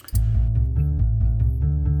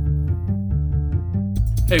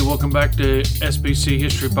Hey, welcome back to SBC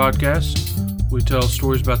History Podcast. We tell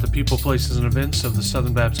stories about the people, places, and events of the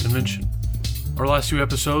Southern Baptist Convention. Our last few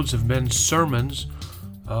episodes have been sermons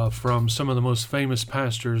from some of the most famous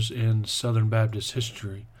pastors in Southern Baptist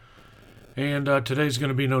history. And today's going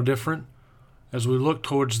to be no different as we look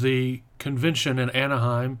towards the convention in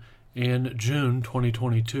Anaheim in June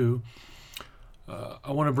 2022.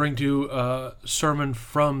 I want to bring to you a sermon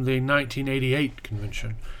from the 1988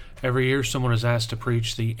 convention. Every year someone is asked to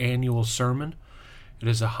preach the annual sermon. It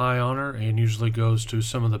is a high honor and usually goes to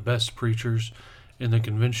some of the best preachers in the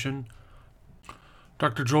convention.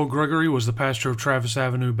 Dr. Joel Gregory was the pastor of Travis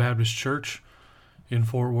Avenue Baptist Church in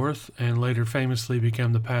Fort Worth and later famously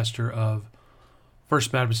became the pastor of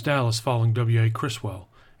First Baptist Dallas following W.A. Criswell.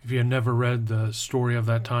 If you have never read the story of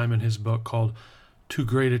that time in his book called Too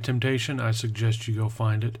Great a Temptation, I suggest you go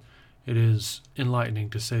find it. It is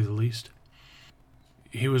enlightening to say the least.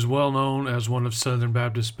 He was well known as one of Southern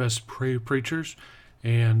Baptist's best preachers,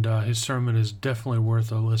 and his sermon is definitely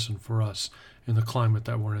worth a listen for us in the climate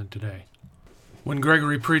that we're in today. When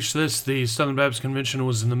Gregory preached this, the Southern Baptist Convention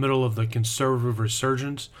was in the middle of the conservative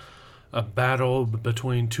resurgence, a battle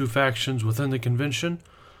between two factions within the convention.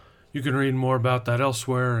 You can read more about that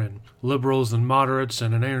elsewhere, and liberals and moderates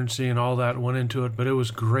and inerrancy and all that went into it, but it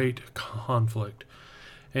was great conflict.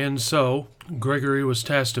 And so Gregory was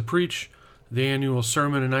tasked to preach the annual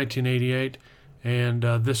sermon in 1988, and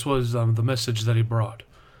this was the message that he brought.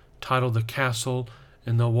 Titled The Castle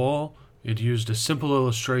and the Wall, it used a simple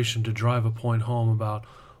illustration to drive a point home about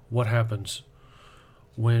what happens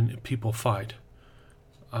when people fight.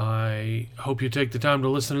 I hope you take the time to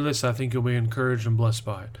listen to this. I think you'll be encouraged and blessed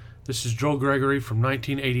by it. This is Joel Gregory from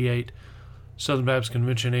 1988 Southern Baptist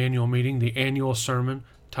Convention Annual Meeting, the annual sermon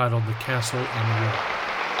titled The Castle and the Wall.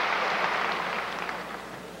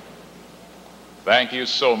 Thank you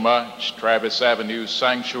so much, Travis Avenue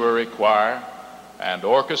Sanctuary Choir and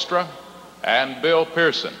Orchestra, and Bill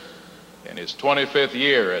Pearson. In his 25th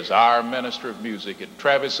year as our minister of music at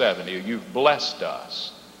Travis Avenue, you've blessed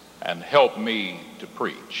us and helped me to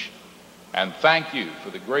preach. And thank you for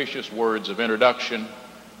the gracious words of introduction,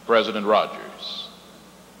 President Rogers.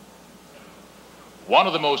 One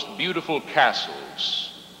of the most beautiful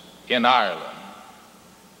castles in Ireland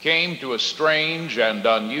came to a strange and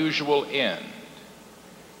unusual end.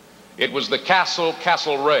 It was the Castle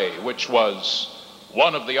Castlereagh, which was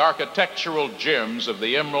one of the architectural gems of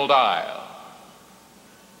the Emerald Isle.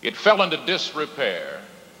 It fell into disrepair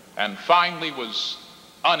and finally was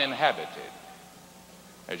uninhabited.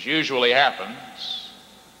 As usually happens,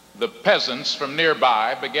 the peasants from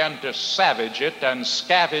nearby began to savage it and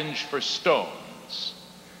scavenge for stones.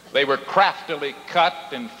 They were craftily cut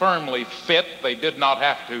and firmly fit. They did not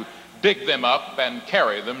have to dig them up and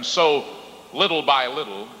carry them, so little by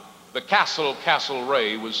little, the Castle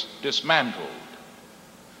Castlereagh was dismantled.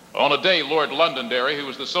 On a day, Lord Londonderry, who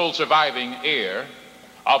was the sole surviving heir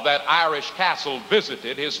of that Irish castle,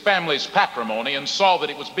 visited his family's patrimony and saw that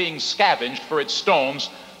it was being scavenged for its stones,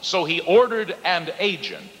 so he ordered an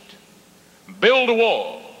agent build a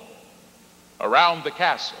wall around the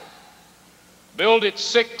castle, build it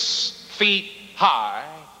 6 feet high,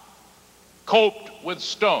 coped with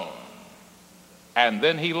stone, and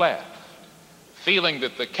then he left, feeling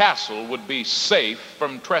that the castle would be safe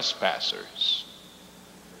from trespassers.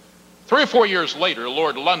 3 or 4 years later,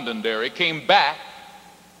 Lord Londonderry came back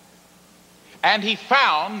and he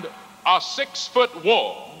found a 6-foot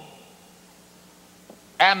wall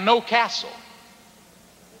and no castle.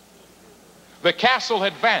 The castle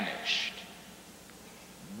had vanished,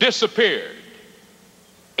 disappeared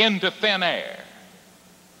into thin air.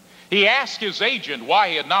 He asked his agent why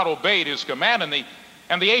he had not obeyed his command,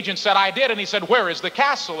 and the agent said, "I did." And he said, "Where is the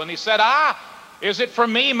castle?" And he said, "Is it for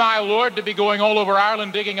me, my lord, to be going all over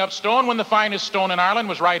Ireland digging up stone when the finest stone in Ireland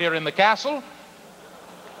was right here in the castle?"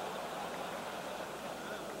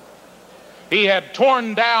 He had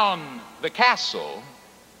torn down the castle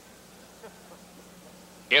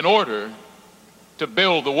in order to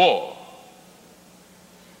build the wall.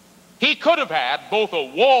 He could have had both a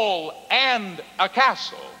wall and a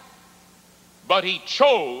castle, but he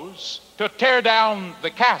chose to tear down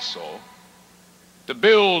the castle to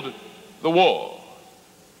build the wall.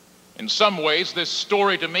 In some ways, this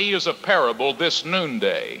story to me is a parable this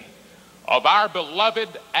noonday of our beloved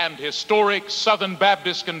and historic Southern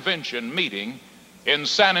Baptist Convention meeting in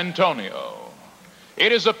San Antonio.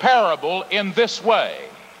 It is a parable in this way.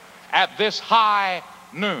 At this high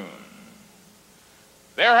noon,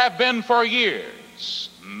 there have been for years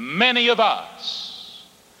many of us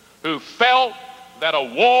who felt that a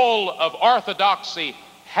wall of orthodoxy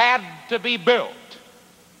had to be built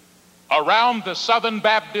around the Southern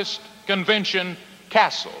Baptist Convention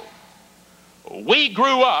castle. We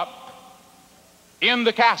grew up in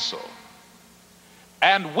the castle,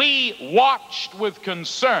 and we watched with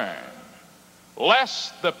concern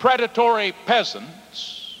lest the predatory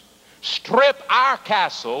peasants strip our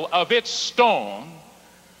castle of its stone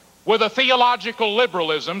with a theological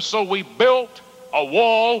liberalism, so we built a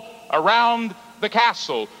wall around the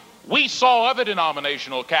castle. We saw other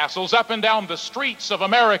denominational castles up and down the streets of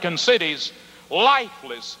American cities,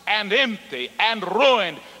 lifeless and empty and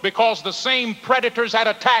ruined because the same predators had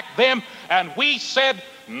attacked them, and we said,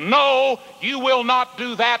 no, you will not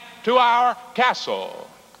do that to our castle.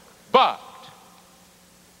 But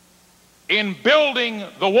in building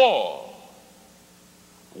the wall,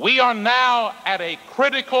 we are now at a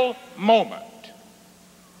critical moment.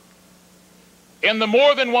 In the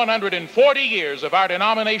more than 140 years of our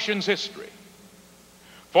denomination's history,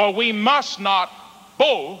 for we must not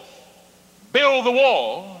both build the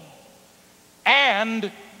wall and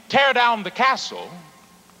tear down the castle,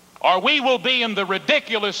 or we will be in the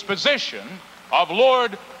ridiculous position of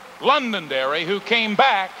Lord Londonderry, who came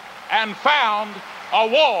back and found a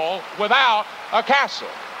wall without a castle.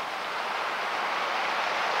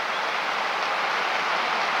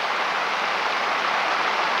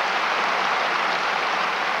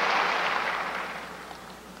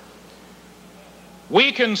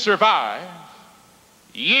 We can survive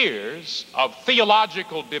years of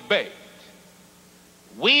theological debate.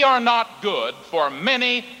 We are not good for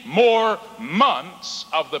many more months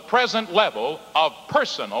of the present level of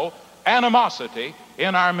personal animosity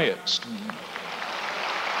in our midst.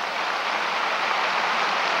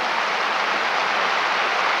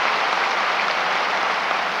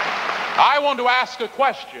 I want to ask a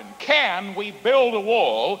question. Can we build a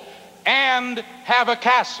wall and have a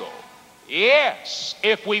castle? Yes,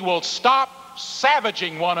 if we will stop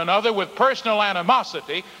savaging one another with personal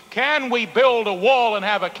animosity. Can we build a wall and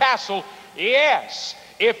have a castle? Yes,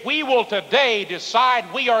 if we will today decide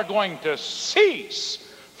we are going to cease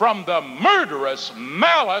from the murderous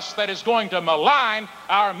malice that is going to malign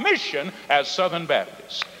our mission as Southern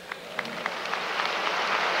Baptists.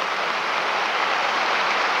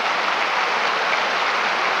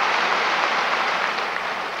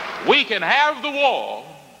 We can have the wall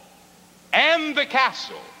and the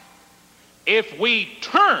castle if we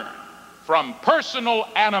turn from personal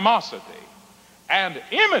animosity and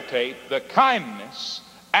imitate the kindness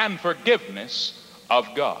and forgiveness of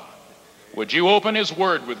God. Would you open his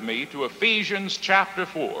word with me to Ephesians chapter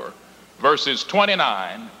 4, verses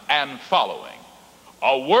 29 and following?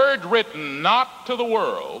 A word written not to the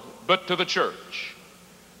world, but to the church.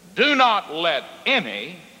 Do not let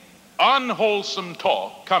any unwholesome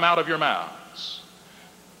talk come out of your mouths,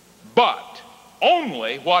 but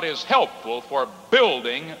only what is helpful for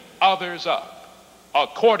building others up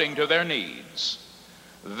according to their needs,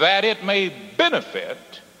 that it may benefit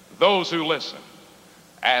those who listen.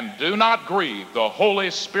 And do not grieve the Holy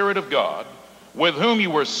Spirit of God, with whom you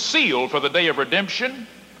were sealed for the day of redemption.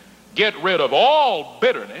 Get rid of all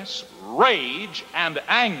bitterness, rage, and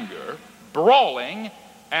anger, brawling,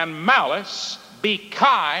 and malice. Be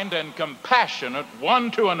kind and compassionate one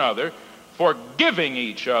to another, forgiving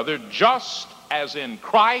each other, just as in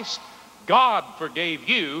Christ God forgave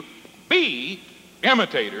you. Be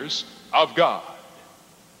imitators of God.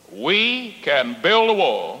 We can build a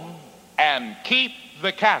wall and keep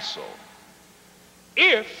the castle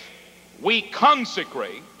if we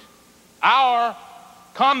consecrate our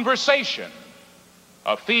conversation.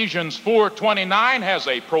 Ephesians 4:29 has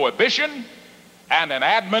a prohibition and an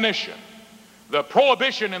admonition. The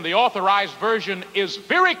prohibition in the Authorized Version is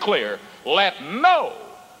very clear. Let no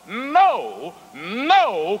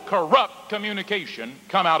corrupt communication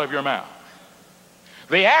come out of your mouth.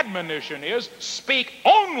 The admonition is, speak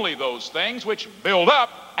only those things which build up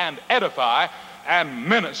and edify and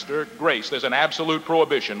minister grace. There's an absolute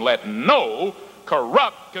prohibition. Let no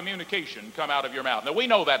corrupt communication come out of your mouth. Now, we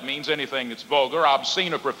know that means anything that's vulgar,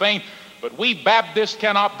 obscene, or profane, but we Baptists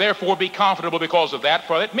cannot therefore be comfortable because of that,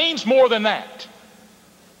 for it means more than that.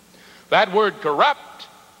 That word corrupt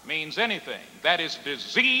means anything that is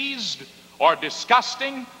diseased or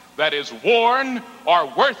disgusting, that is worn or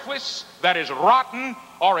worthless, that is rotten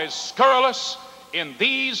or is scurrilous. In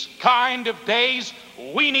these kind of days,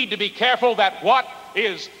 we need to be careful that what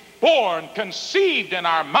is born, conceived in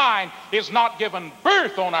our mind, is not given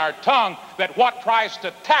birth on our tongue, that what tries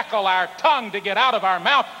to tackle our tongue to get out of our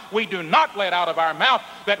mouth, we do not let out of our mouth,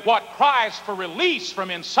 that what cries for release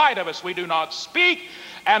from inside of us, we do not speak,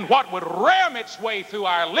 And what would ram its way through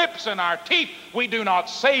our lips and our teeth, we do not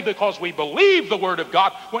say because we believe the Word of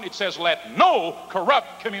God when it says, let no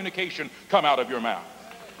corrupt communication come out of your mouth.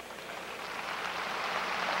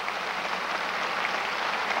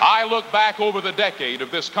 I look back over the decade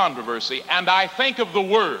of this controversy and I think of the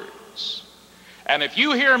words. And if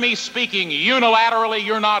you hear me speaking unilaterally,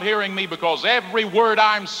 you're not hearing me, because every word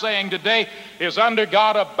I'm saying today is under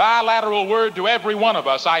God a bilateral word to every one of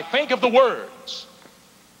us. I think of the words.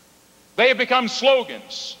 They have become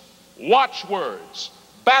slogans, watchwords,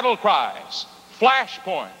 battle cries,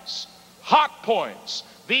 flashpoints, hot points.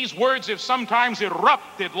 These words have sometimes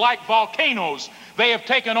erupted like volcanoes. They have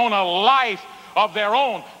taken on a life of their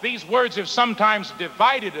own. These words have sometimes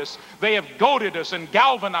divided us. They have goaded us and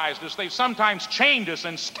galvanized us. They've sometimes chained us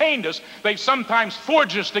and stained us. They've sometimes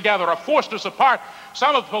forged us together or forced us apart.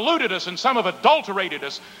 Some have polluted us and some have adulterated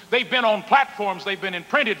us. They've been on platforms. They've been in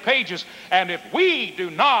printed pages. And if we do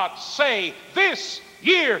not say this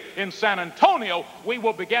year in San Antonio, we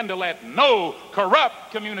will begin to let no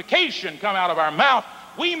corrupt communication come out of our mouth.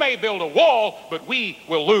 We may build a wall, but we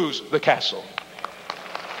will lose the castle.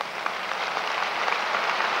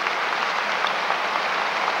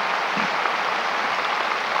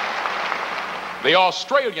 The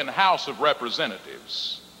Australian House of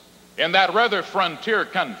Representatives, in that rather frontier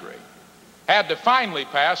country, had to finally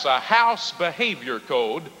pass a House behavior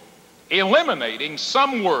code eliminating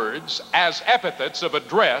some words as epithets of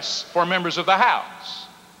address for members of the House.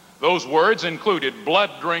 Those words included blood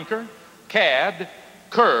drinker, cad,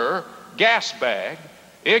 cur, gas bag,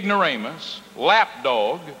 ignoramus,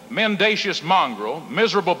 lapdog, mendacious mongrel,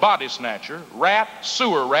 miserable body snatcher, rat,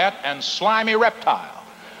 sewer rat, and slimy reptile.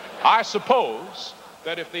 I suppose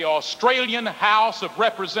that if the Australian House of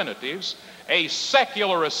Representatives, a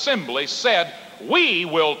secular assembly, said, we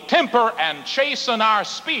will temper and chasten our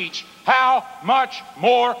speech, how much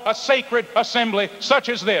more a sacred assembly such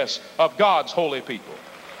as this of God's holy people?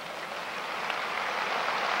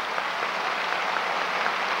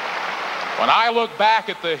 When I look back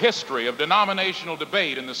at the history of denominational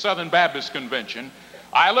debate in the Southern Baptist Convention,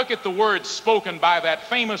 I look at the words spoken by that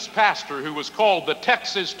famous pastor who was called the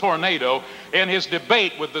Texas Tornado in his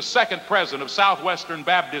debate with the second president of Southwestern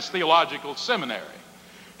Baptist Theological Seminary.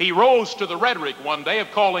 He rose to the rhetoric one day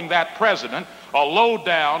of calling that president a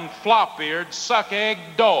low-down, flop-eared, suck-egg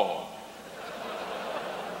dog.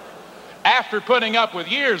 After putting up with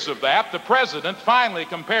years of that, the president finally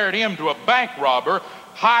compared him to a bank robber,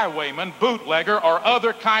 highwayman, bootlegger, or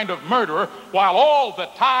other kind of murderer, while all the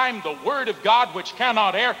time the Word of God, which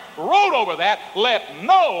cannot err, wrote over that, let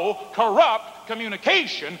no corrupt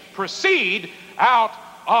communication proceed out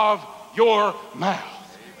of your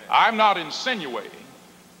mouth. I'm not insinuating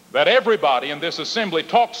that everybody in this assembly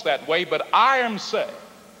talks that way, but I am saying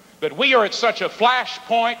that we are at such a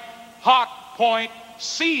flashpoint, hot point,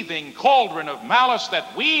 seething cauldron of malice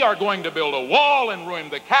that we are going to build a wall and ruin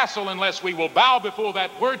the castle unless we will bow before that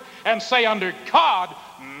word and say under God,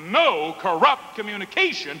 no corrupt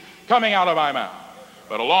communication coming out of my mouth.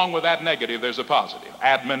 But along with that negative, there's a positive,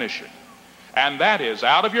 admonition. And that is,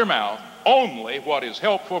 out of your mouth, only what is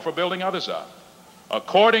helpful for building others up,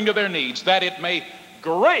 according to their needs, that it may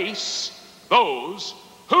grace those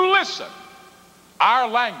who listen. Our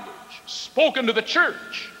language, spoken to the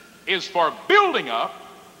church, is for building up,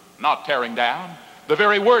 not tearing down. The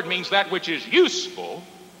very word means that which is useful,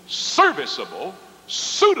 serviceable,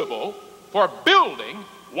 suitable for building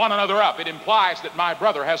one another up. It implies that my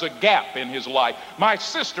brother has a gap in his life. My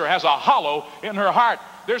sister has a hollow in her heart.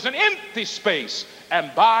 There's an empty space.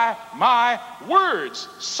 And by my words,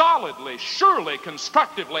 solidly, surely,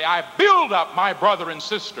 constructively, I build up my brother and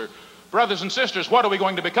sister. Brothers and sisters, what are we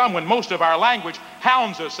going to become when most of our language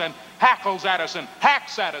hounds us and hackles at us and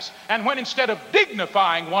hacks at us? And when instead of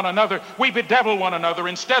dignifying one another, we bedevil one another.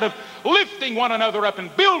 Instead of lifting one another up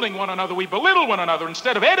and building one another, we belittle one another.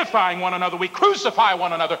 Instead of edifying one another, we crucify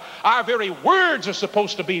one another. Our very words are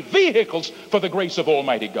supposed to be vehicles for the grace of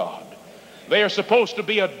Almighty God. They are supposed to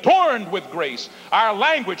be adorned with grace. Our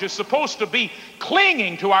language is supposed to be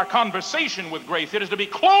clinging to our conversation with grace. It is to be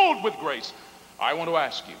clothed with grace. I want to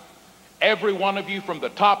ask you, every one of you from the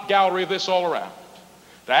top gallery of this all around,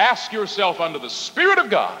 to ask yourself under the Spirit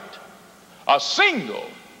of God a single,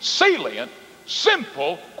 salient,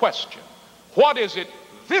 simple question. What is it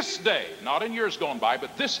this day, not in years gone by,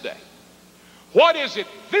 but this day, what is it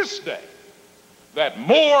this day that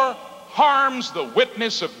more harms the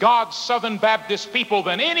witness of God's Southern Baptist people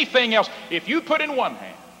than anything else? If you put in one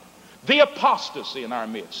hand the apostasy in our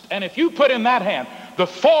midst, and if you put in that hand the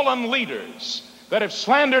fallen leaders that have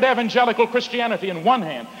slandered evangelical Christianity in one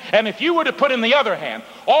hand, and if you were to put in the other hand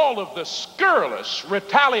all of the scurrilous,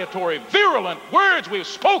 retaliatory, virulent words we have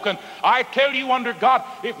spoken, I tell you under God,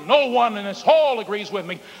 if no one in this hall agrees with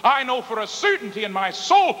me, I know for a certainty in my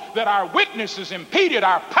soul that our witness is impeded,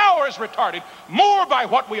 our power is retarded more by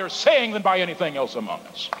what we are saying than by anything else among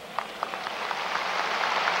us.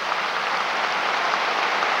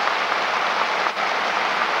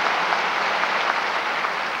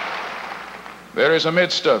 There is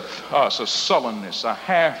amidst of us a sullenness, a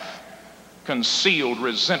half-concealed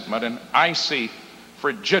resentment, an icy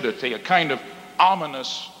frigidity, a kind of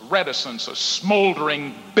ominous reticence, a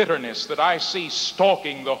smoldering bitterness that I see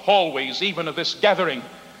stalking the hallways even of this gathering.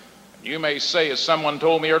 You may say, as someone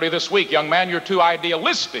told me earlier this week, young man, you're too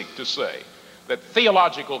idealistic to say that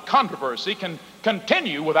theological controversy can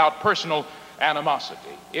continue without personal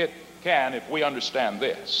animosity. It can if we understand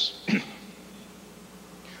this.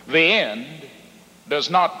 The end does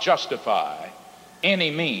not justify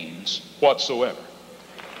any means whatsoever.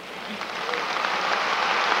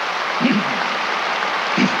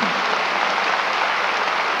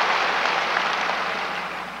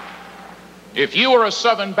 If you are a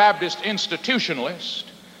Southern Baptist institutionalist,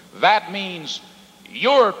 that means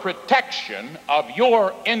your protection of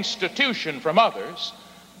your institution from others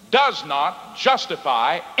does not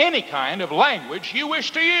justify any kind of language you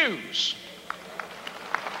wish to use.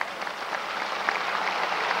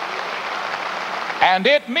 And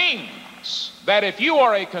it means that if you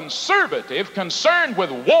are a conservative concerned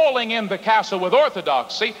with walling in the castle with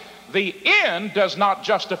orthodoxy, the end does not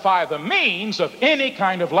justify the means of any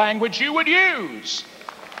kind of language you would use.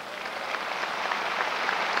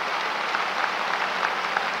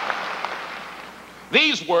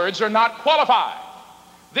 These words are not qualified.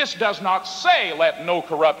 This does not say, let no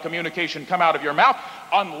corrupt communication come out of your mouth,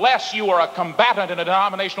 unless you are a combatant in a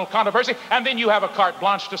denominational controversy, and then you have a carte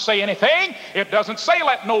blanche to say anything. It doesn't say,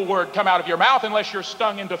 let no word come out of your mouth, unless you're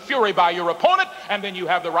stung into fury by your opponent, and then you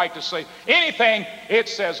have the right to say anything. It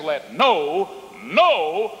says, let no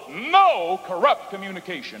corrupt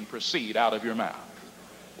communication proceed out of your mouth.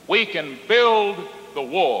 We can build the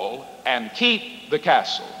wall and keep the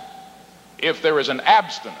castle if there is an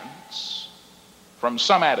abstinence from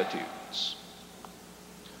some attitudes.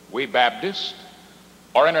 We Baptists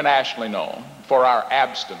are internationally known for our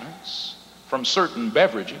abstinence from certain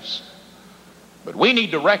beverages, but we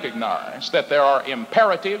need to recognize that there are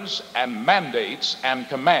imperatives and mandates and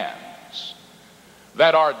commands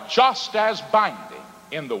that are just as binding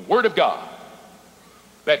in the Word of God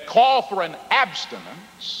that call for an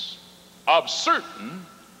abstinence of certain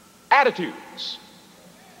attitudes.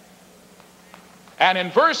 And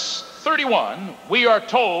in verse 31, we are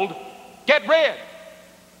told, get rid,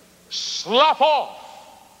 slough off,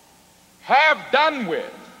 have done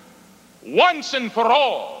with, once and for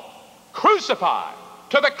all, crucify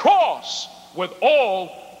to the cross with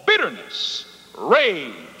all bitterness,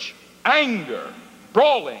 rage, anger,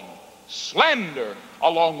 brawling, slander,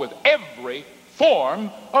 along with every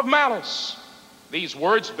form of malice. These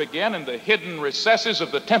words begin in the hidden recesses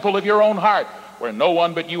of the temple of your own heart, where no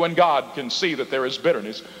one but you and God can see that there is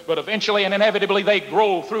bitterness. But eventually and inevitably they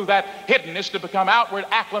grow through that hiddenness to become outward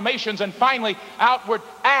acclamations and finally outward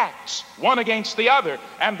acts, one against the other.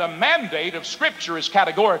 And the mandate of Scripture is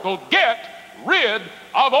categorical: get rid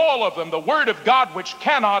of all of them. The Word of God, which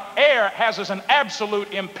cannot err, has as an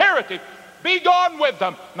absolute imperative: be gone with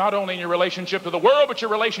them. Not only in your relationship to the world, but your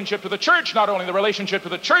relationship to the church. Not only the relationship to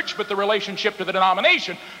the church, but the relationship to the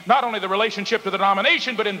denomination. Not only the relationship to the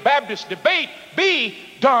denomination, but in Baptist debate, be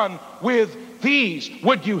done with these.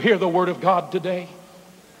 Would you hear the Word of God today?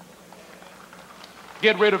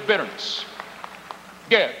 Get rid of bitterness.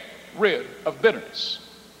 Get rid of bitterness.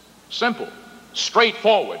 Simple,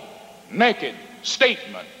 straightforward, naked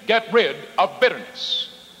statement. Get rid of bitterness.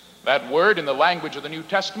 That word in the language of the New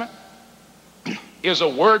Testament is a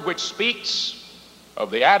word which speaks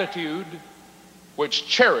of the attitude which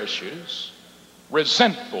cherishes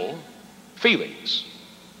resentful feelings.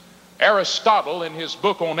 Aristotle, in his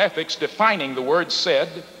book on ethics, defining the word, said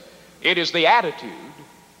it is the attitude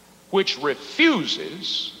which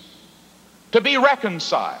refuses to be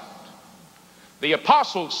reconciled. The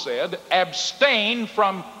apostle said, abstain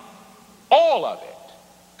from all of it,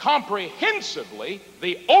 comprehensively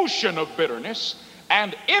the ocean of bitterness,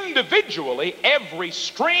 and individually every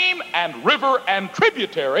stream and river and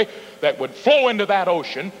tributary that would flow into that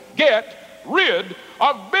ocean. Get rid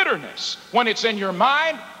of bitterness. When it's in your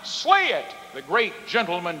mind, slay it. The great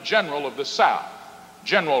gentleman general of the South,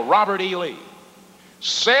 General Robert E. Lee,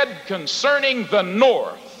 said concerning the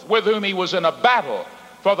North, with whom he was in a battle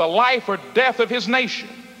for the life or death of his nation,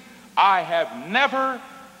 I have never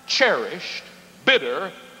cherished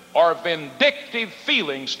bitter or vindictive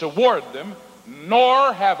feelings toward them,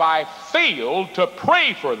 nor have I failed to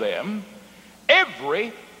pray for them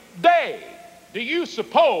every day. Do you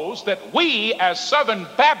suppose that we as Southern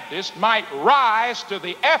Baptists might rise to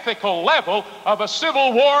the ethical level of a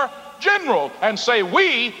Civil War general and say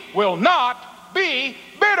we will not be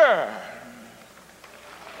bitter?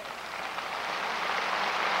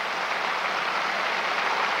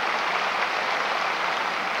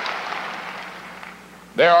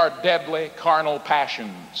 There are deadly carnal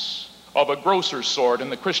passions of a grosser sort in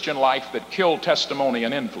the Christian life that kill testimony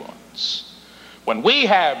and influence. When we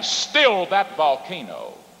have stilled that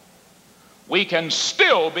volcano, we can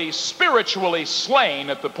still be spiritually slain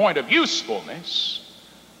at the point of usefulness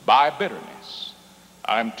by bitterness.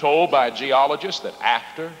 I'm told by geologists that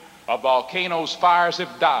after a volcano's fires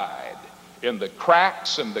have died, in the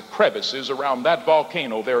cracks and the crevices around that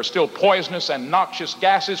volcano, there are still poisonous and noxious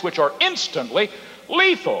gases which are instantly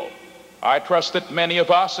lethal. I trust that many of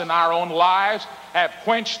us in our own lives have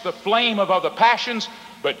quenched the flame of other passions,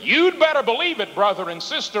 but you'd better believe it, brother and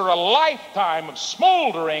sister, a lifetime of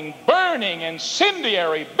smoldering, burning,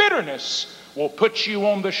 incendiary bitterness will put you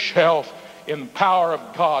on the shelf in the power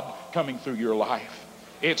of God coming through your life.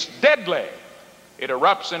 It's deadly. It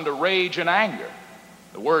erupts into rage and anger.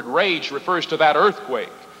 The word rage refers to that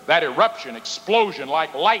earthquake, that eruption, explosion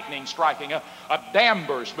like lightning striking a dam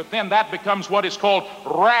burst, but then that becomes what is called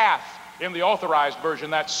wrath in the Authorized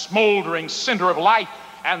Version, that smoldering center of life,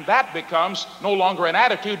 and that becomes no longer an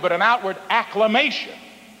attitude but an outward acclamation.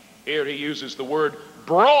 Here he uses the word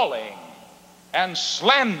brawling and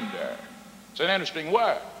slander. It's an interesting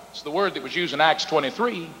word. It's the word that was used in Acts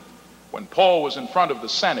 23 when Paul was in front of the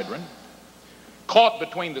Sanhedrin, caught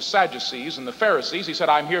between the Sadducees and the Pharisees. He said,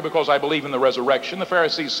 I'm here because I believe in the resurrection. The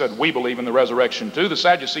Pharisees said, we believe in the resurrection too. The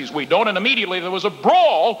Sadducees, we don't. And immediately there was a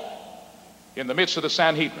brawl in the midst of the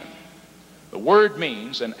Sanhedrin. The word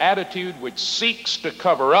means an attitude which seeks to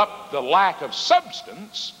cover up the lack of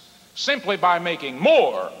substance simply by making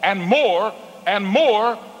more and more and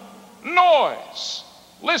more noise.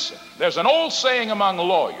 Listen, there's an old saying among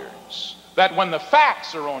lawyers that when the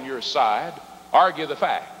facts are on your side, argue the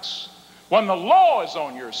facts. When the law is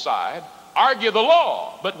on your side, argue the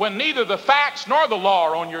law. But when neither the facts nor the law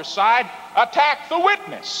are on your side, attack the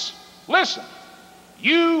witness. Listen,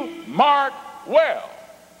 you mark well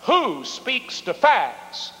who speaks to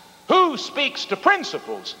facts, who speaks to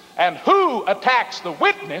principles, and who attacks the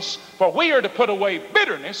witness, for we are to put away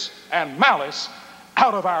bitterness and malice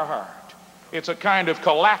out of our heart. It's a kind of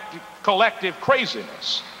collective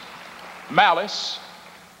craziness. Malice,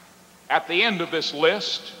 at the end of this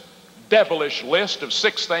list, devilish list of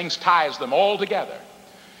 6 things, ties them all together.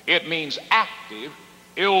 It means active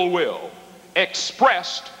ill will,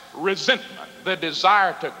 expressed resentment, the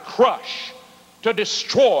desire to crush, to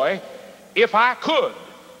destroy if I could.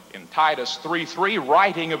 In Titus 3:3,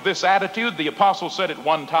 writing of this attitude, the apostle said at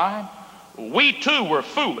one time, we too were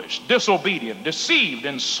foolish, disobedient, deceived,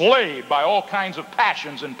 enslaved by all kinds of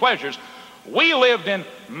passions and pleasures. We lived in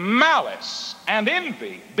malice and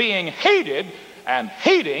envy, being hated and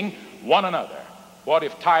hating one another. What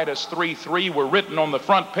if Titus 3:3 were written on the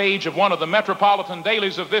front page of one of the metropolitan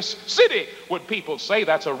dailies of this city? Would people say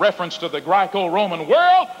that's a reference to the Greco-Roman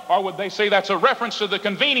world, or would they say that's a reference to the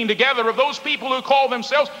convening together of those people who call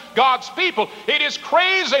themselves God's people? It is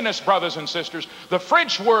craziness, brothers and sisters. The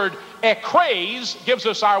French word écrase gives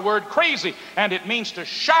us our word crazy, and it means to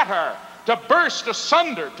shatter, to burst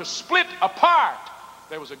asunder, to split apart.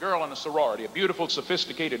 There was a girl in a sorority, a beautiful,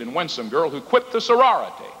 sophisticated, and winsome girl who quit the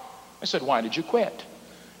sorority. I said, why did you quit?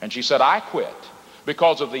 And she said, I quit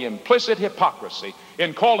because of the implicit hypocrisy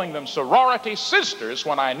in calling them sorority sisters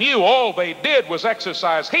when I knew all they did was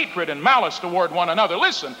exercise hatred and malice toward one another.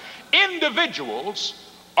 Listen, individuals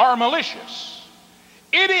are malicious.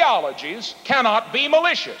 Ideologies cannot be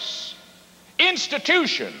malicious.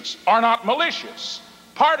 Institutions are not malicious.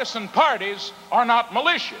 Partisan parties are not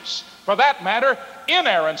malicious. For that matter,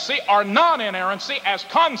 inerrancy or non-inerrancy as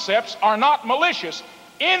concepts are not malicious.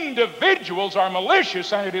 Individuals are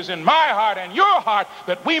malicious, and it is in my heart and your heart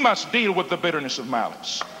that we must deal with the bitterness of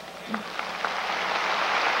malice.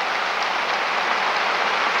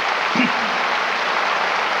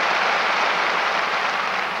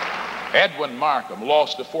 Edwin Markham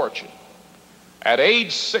lost a fortune. At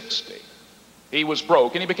age 60, he was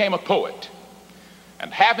broke and he became a poet.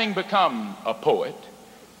 And having become a poet,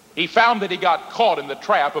 he found that he got caught in the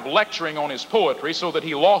trap of lecturing on his poetry so that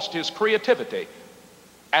he lost his creativity.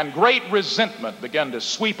 And great resentment began to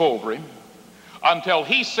sweep over him until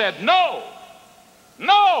he said, no,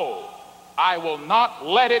 I will not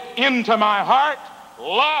let it into my heart.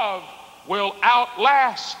 Love will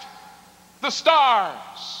outlast the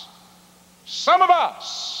stars. Some of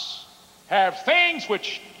us have things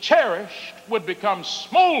which cherished would become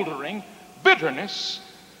smoldering bitterness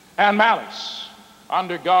and malice.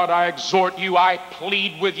 Under God, I exhort you, I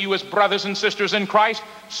plead with you as brothers and sisters in Christ,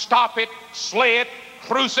 stop it, slay it,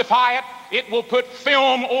 crucify it. It will put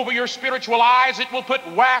film over your spiritual eyes. It will put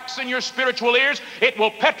wax in your spiritual ears. It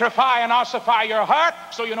will petrify and ossify your heart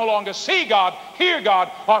so you no longer see God, hear God,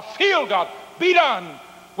 or feel God. Be done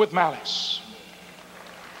with malice.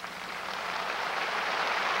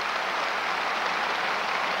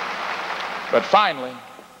 But finally,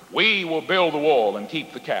 we will build the wall and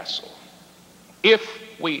keep the castle if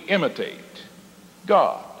we imitate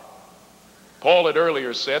God. Paul had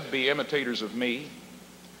earlier said, be imitators of me.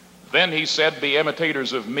 Then he said, be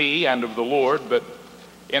imitators of me and of the Lord. But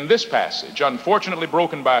in this passage, unfortunately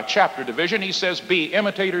broken by a chapter division, he says, be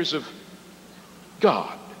imitators of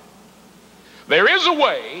God. There is a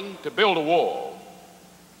way to build a wall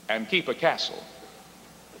and keep a castle.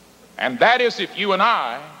 And that is if you and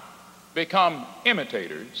I become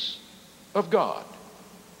imitators of God.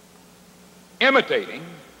 Imitating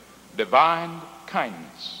divine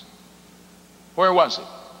kindness. Where was it?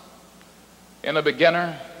 In a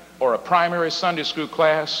beginner or a primary Sunday school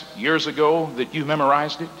class years ago that you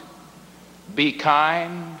memorized it? Be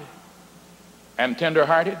kind and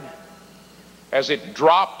tender-hearted as it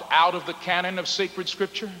dropped out of the canon of sacred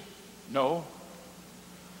scripture? No.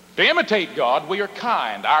 To imitate God, we are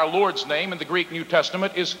kind. Our Lord's name in the Greek New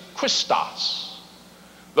Testament is Christos.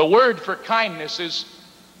 The word for kindness is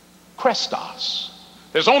Christos.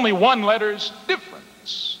 There's only one letter's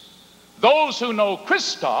difference. Those who know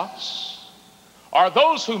Christos are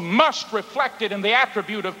those who must reflect it in the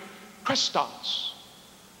attribute of Christos.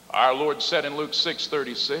 Our Lord said in Luke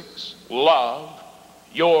 6:36, love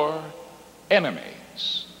your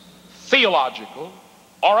enemies, theological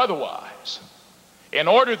or otherwise, in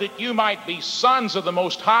order that you might be sons of the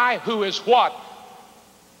Most High, who is what?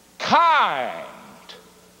 Kind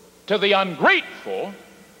to the ungrateful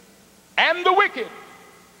and the wicked.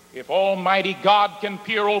 If Almighty God can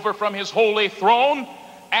peer over from his holy throne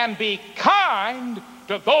and be kind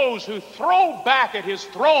to those who throw back at his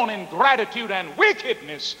throne ingratitude and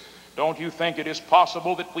wickedness, don't you think it is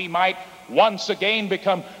possible that we might once again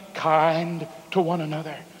become kind to one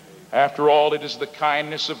another? After all, it is the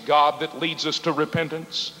kindness of God that leads us to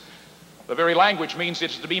repentance. The very language means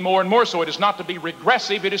it's to be more and more so. It is not to be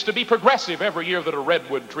regressive, it is to be progressive. Every year that a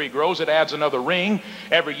redwood tree grows, it adds another ring.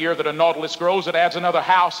 Every year that a nautilus grows, it adds another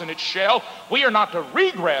house in its shell. We are not to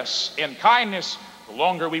regress in kindness. The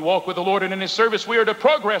longer we walk with the Lord and in his service, we are to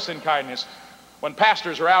progress in kindness. When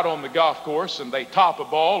pastors are out on the golf course and they top a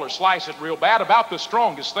ball or slice it real bad, about the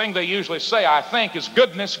strongest thing they usually say, I think, is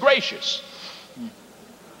goodness gracious.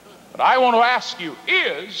 But I want to ask you,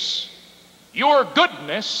 is your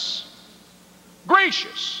goodness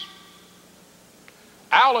gracious?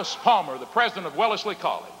 Alice Palmer, the president of Wellesley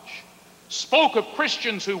College, spoke of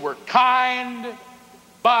Christians who were kind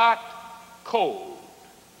but cold.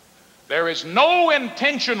 There is no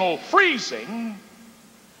intentional freezing,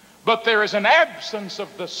 but there is an absence of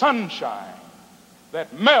the sunshine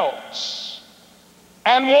that melts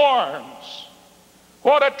and warms.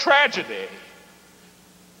 What a tragedy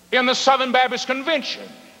in the Southern Baptist Convention,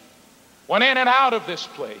 when in and out of this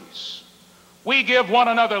place we give one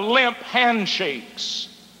another limp handshakes,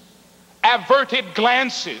 averted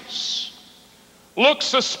glances, look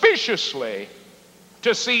suspiciously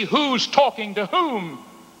to see who's talking to whom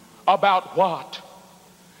about what,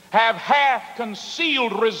 have half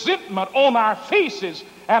concealed resentment on our faces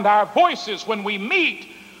and our voices when we meet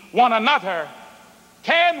one another.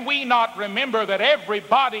 Can we not remember that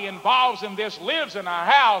everybody involved in this lives in a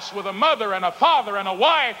house with a mother and a father and a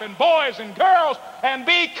wife and boys and girls, and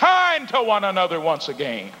be kind to one another once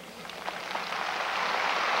again?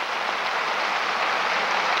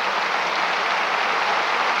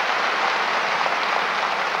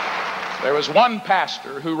 There was one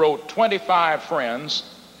pastor who wrote 25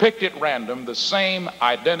 friends, picked at random, the same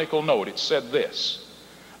identical note. It said this: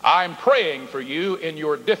 I'm praying for you in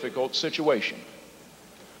your difficult situation.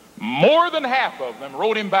 More than half of them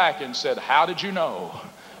wrote him back and said, how did you know?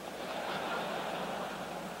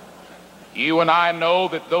 You and I know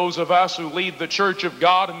that those of us who lead the church of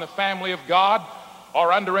God and the family of God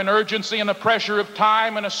are under an urgency and a pressure of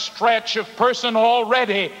time and a stretch of person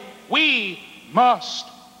already. We must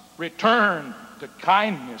return to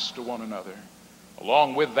kindness to one another.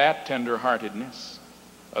 Along with that, tender-heartedness,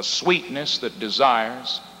 a sweetness that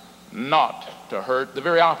desires not to hurt, the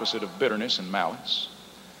very opposite of bitterness and malice.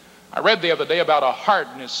 I read the other day about a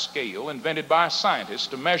hardness scale invented by scientists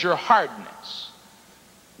to measure hardness.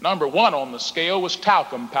 Number 1 on the scale was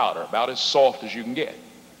talcum powder, about as soft as you can get.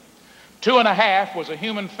 2.5 was a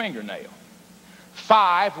human fingernail.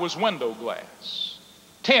 5 was window glass.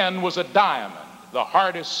 10 was a diamond, the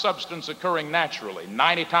hardest substance occurring naturally,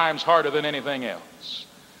 90 times harder than anything else.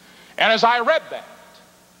 And as I read that,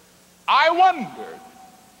 I wondered,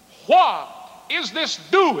 what is this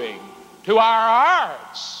doing to our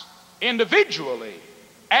hearts individually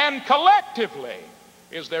and collectively?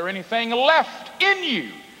 Is there anything left in you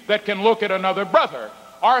that can look at another brother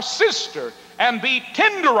or sister and be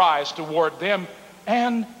tenderized toward them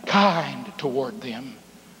and kind toward them?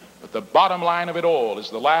 But the bottom line of it all is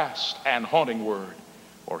the last and haunting word,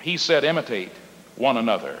 for he said, imitate one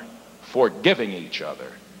another, forgiving each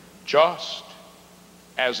other, just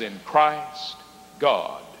as in Christ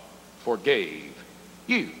God forgave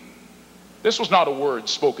you. This was not a word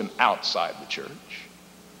spoken outside the church.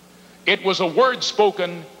 It was a word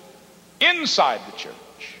spoken inside the church.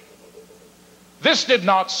 This did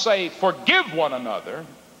not say forgive one another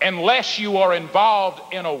unless you are involved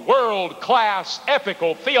in a world-class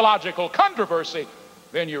ethical, theological controversy,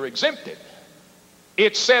 then you're exempted.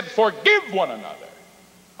 It said forgive one another.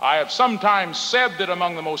 I have sometimes said that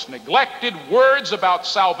among the most neglected words about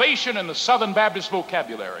salvation in the Southern Baptist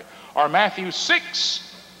vocabulary are Matthew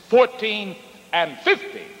 6, 14, and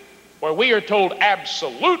 15, where we are told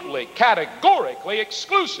absolutely, categorically,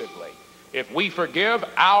 exclusively, if we forgive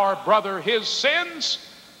our brother his sins,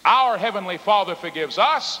 our Heavenly Father forgives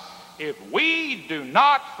us. If we do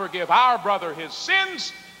not forgive our brother his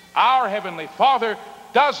sins, our Heavenly Father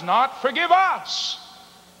does not forgive us.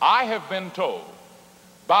 I have been told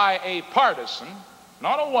by a partisan,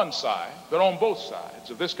 not on one side, but on both sides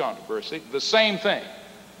of this controversy, the same thing.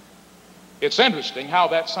 It's interesting how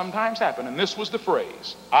that sometimes happens, and this was the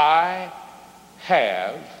phrase, I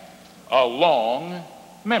have a long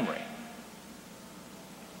memory.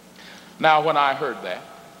 Now, when I heard that,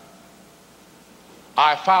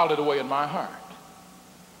 I filed it away in my heart.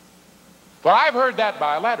 For I've heard that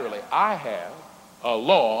bilaterally. I have a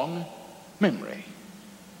long memory.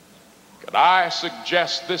 Could I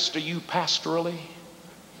suggest this to you pastorally?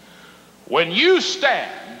 When you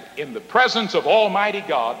stand in the presence of Almighty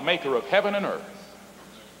God, maker of heaven and earth,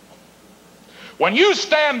 when you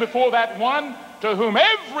stand before that one to whom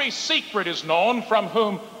every secret is known, from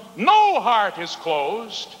whom no heart is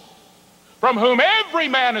closed, from whom every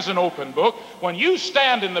man is an open book, when you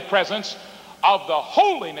stand in the presence of the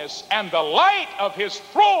holiness and the light of his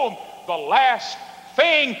throne, the last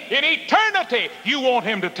thing in eternity you want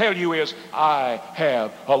him to tell you is, I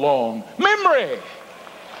have a long memory.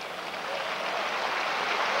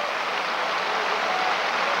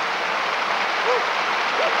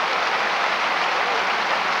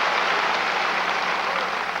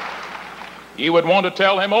 You would want to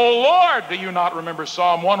tell him, oh Lord, do you not remember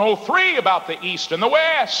Psalm 103 about the east and the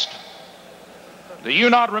west? Do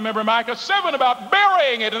you not remember Micah 7 about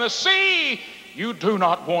burying it in the sea? You do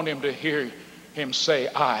not want him to hear him say,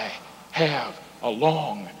 I have a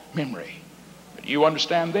long memory. But you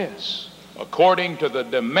understand this, according to the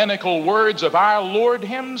Dominical words of our Lord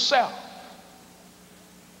himself,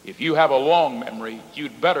 if you have a long memory,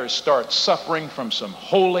 you'd better start suffering from some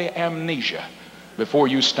holy amnesia before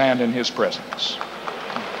you stand in his presence.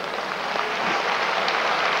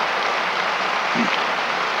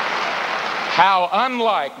 How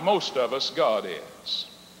unlike most of us God is.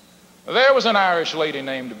 There was an Irish lady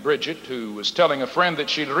named Bridget who was telling a friend that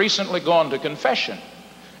she'd recently gone to confession.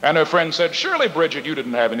 And her friend said, surely, Bridget, you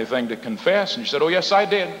didn't have anything to confess. And she said, oh, yes, I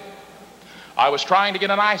did. I was trying to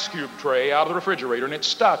get an ice cube tray out of the refrigerator, and it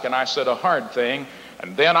stuck. And I said a hard thing.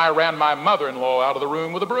 And then I ran my mother-in-law out of the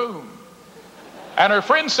room with a broom. And her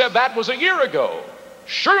friend said, that was a year ago.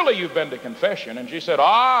 Surely you've been to confession. And she said,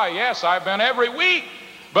 ah, yes, I've been every week.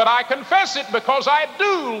 But I confess it because I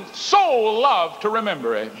do so love to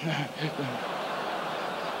remember it.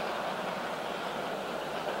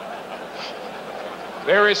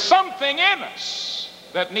 There is something in us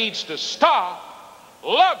that needs to stop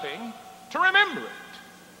loving to remember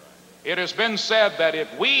it. It has been said that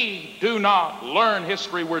if we do not learn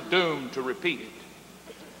history, we're doomed to repeat it.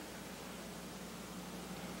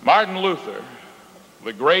 Martin Luther,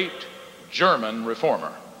 the great German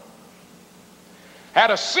reformer, had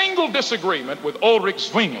a single disagreement with Ulrich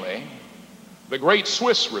Zwingli, the great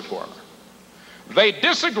Swiss reformer. They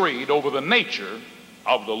disagreed over the nature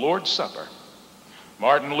of the Lord's Supper.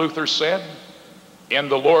 Martin Luther said, in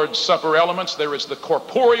the Lord's Supper elements there is the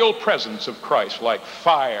corporeal presence of Christ like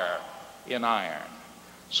fire in iron.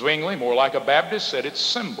 Zwingli, more like a Baptist, said it's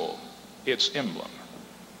symbol, it's emblem.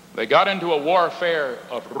 They got into a warfare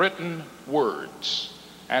of written words,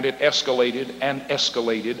 and it escalated and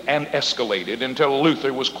escalated and escalated until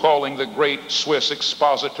Luther was calling the great Swiss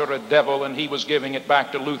expositor a devil, and he was giving it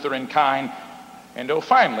back to Luther in kind, until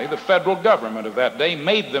finally the federal government of that day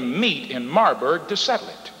made them meet in Marburg to settle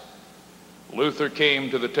it. Luther came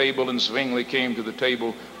to the table and Zwingli came to the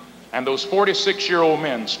table, and those 46-year-old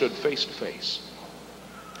men stood face to face.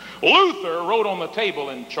 Luther wrote on the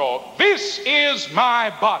table in chalk, "This is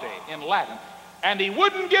my body," in Latin, and he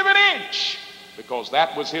wouldn't give an inch because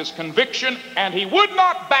that was his conviction, and he would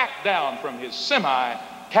not back down from his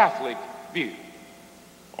semi-Catholic view.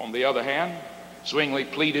 On the other hand, Zwingli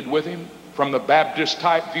pleaded with him from the Baptist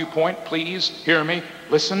type viewpoint. Please hear me,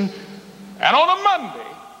 listen. And on a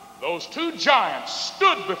Monday, those two giants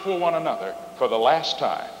stood before one another for the last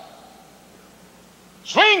time.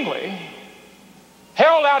 Zwingli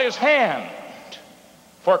held out his hand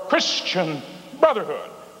for Christian brotherhood.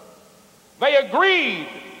 They agreed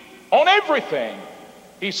on everything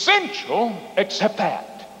essential except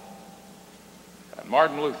that. And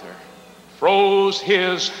Martin Luther froze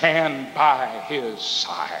his hand by his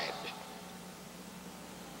side.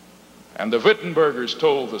 And the Wittenbergers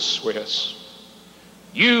told the Swiss,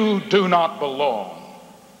 "You do not belong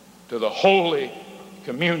to the Holy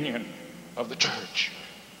Communion of the Church."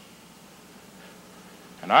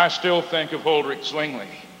 And I still think of Huldrych Zwingli.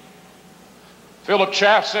 Philip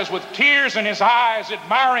Schaff says, with tears in his eyes,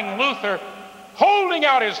 admiring Luther, holding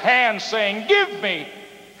out his hand, saying, "Give me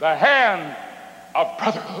the hand of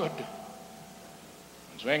brotherhood."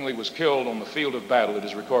 When Zwingli was killed on the field of battle, it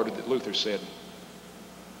is recorded that Luther said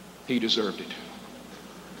he deserved it.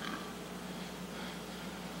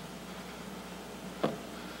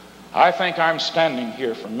 I think I'm standing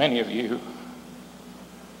here for many of you,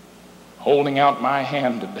 holding out my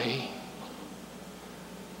hand today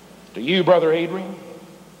to you, Brother Adrian,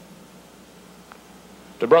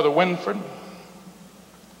 to Brother Winford,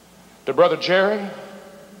 to Brother Jerry,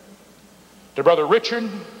 to Brother Richard,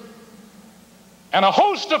 and a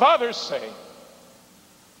host of others, say,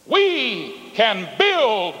 we can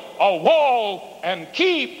build a wall and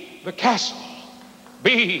keep the castle.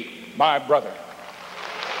 Be my brother.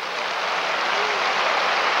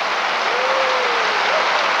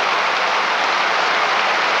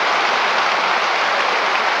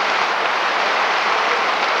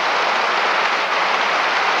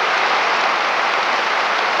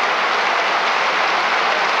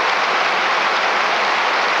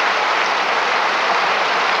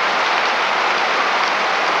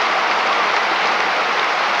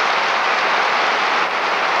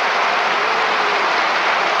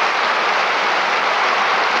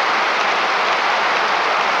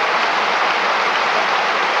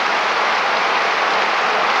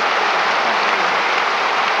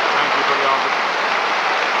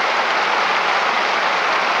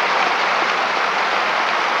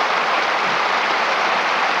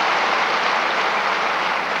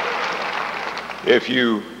 If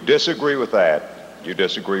you disagree with that, you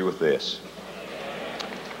disagree with this.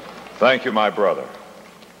 Thank you, my brother,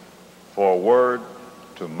 for a word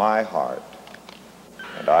to my heart,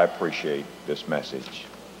 and I appreciate this message.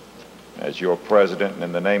 As your president, and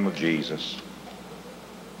in the name of Jesus,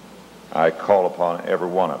 I call upon every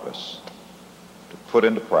one of us to put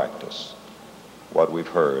into practice what we've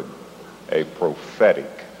heard, a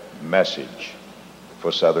prophetic message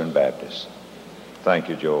for Southern Baptists. Thank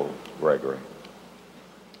you, Joel Gregory.